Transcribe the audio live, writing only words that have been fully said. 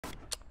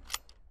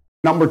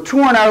Number 2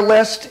 on our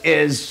list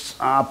is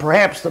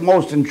perhaps the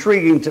most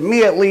intriguing to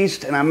me, at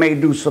least, and I may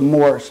do some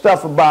more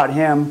stuff about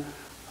him,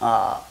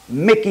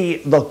 Mickey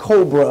the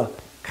Cobra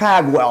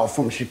Cogwell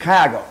from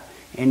Chicago.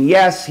 And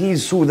yes,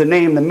 he's who the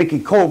name the Mickey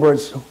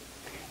Cobras,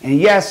 and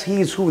yes,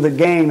 he's who the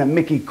gang the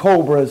Mickey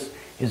Cobras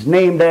is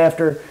named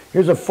after.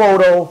 Here's a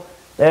photo.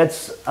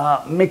 That's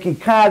Mickey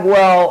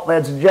Cogwell.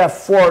 That's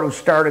Jeff Ford, who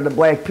started the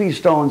Black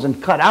P-Stones, and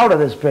cut out of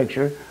this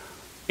picture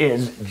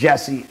is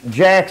Jesse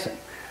Jackson.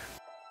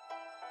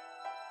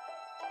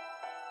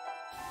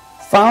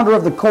 Founder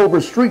of the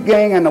Cobra street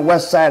gang on the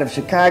west side of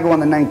Chicago in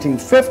the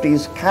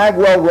 1950s,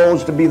 Cogwell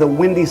rose to be the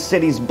Windy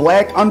City's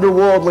black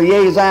underworld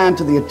liaison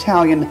to the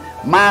Italian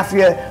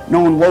mafia,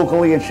 known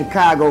locally in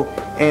Chicago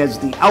as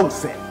the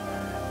Outfit.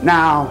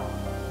 Now,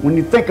 when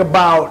you think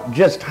about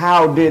just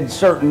how did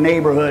certain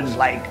neighborhoods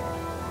like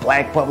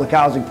black public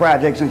housing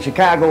projects in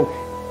Chicago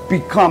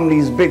become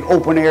these big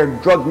open-air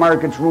drug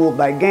markets ruled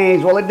by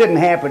gangs, well, it didn't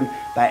happen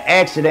by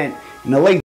accident. In the late